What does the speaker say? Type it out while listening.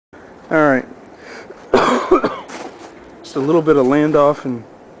Alright. Just a little bit of land off and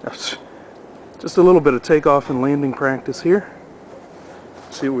just a little bit of takeoff and landing practice here.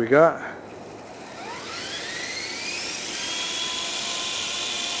 See what we got.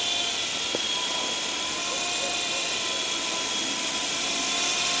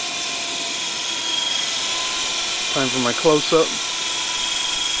 Time for my close-up.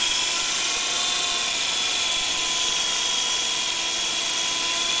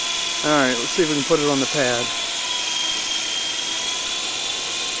 Alright, let's see if we can put it on the pad.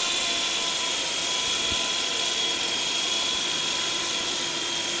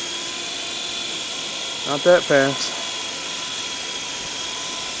 Not that fast.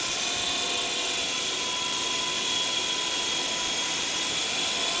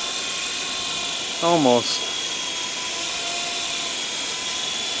 Almost.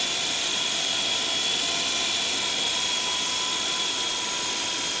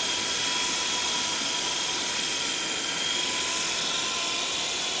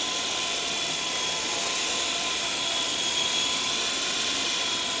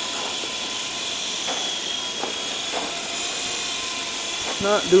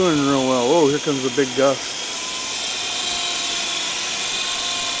 Not doing real well. Oh, here comes a big gust.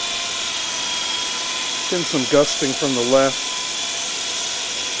 Getting some gusting from the left.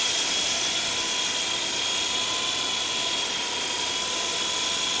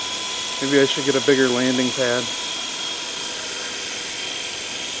 Maybe I should get a bigger landing pad.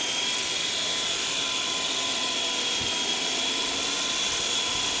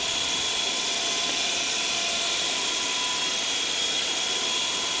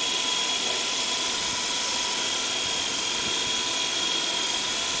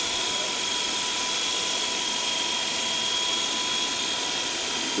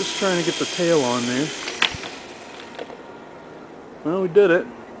 Just trying to get the tail on there. Well, we did it.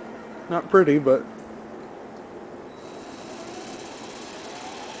 Not pretty, but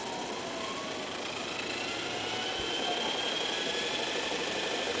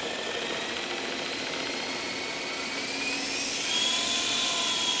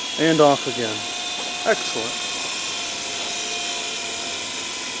and off again. Excellent.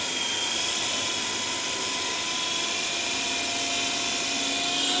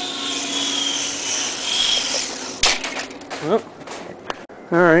 Well,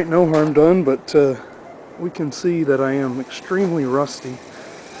 alright, no harm done, but we can see that I am extremely rusty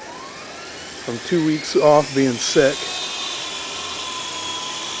from 2 weeks off being sick.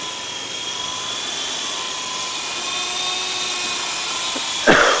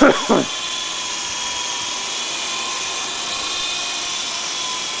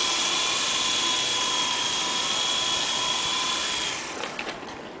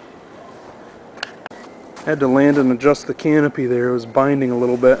 Had to land and adjust the canopy there. It was binding a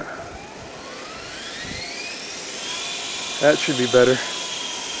little bit. That should be better.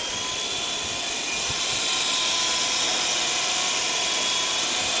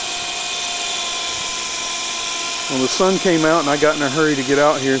 Well, the sun came out and I got in a hurry to get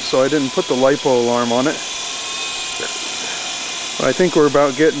out here, so I didn't put the LiPo alarm on it. But I think we're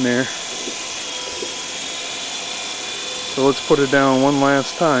about getting there. So let's put it down one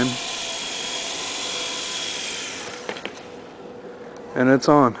last time. And it's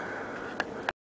on.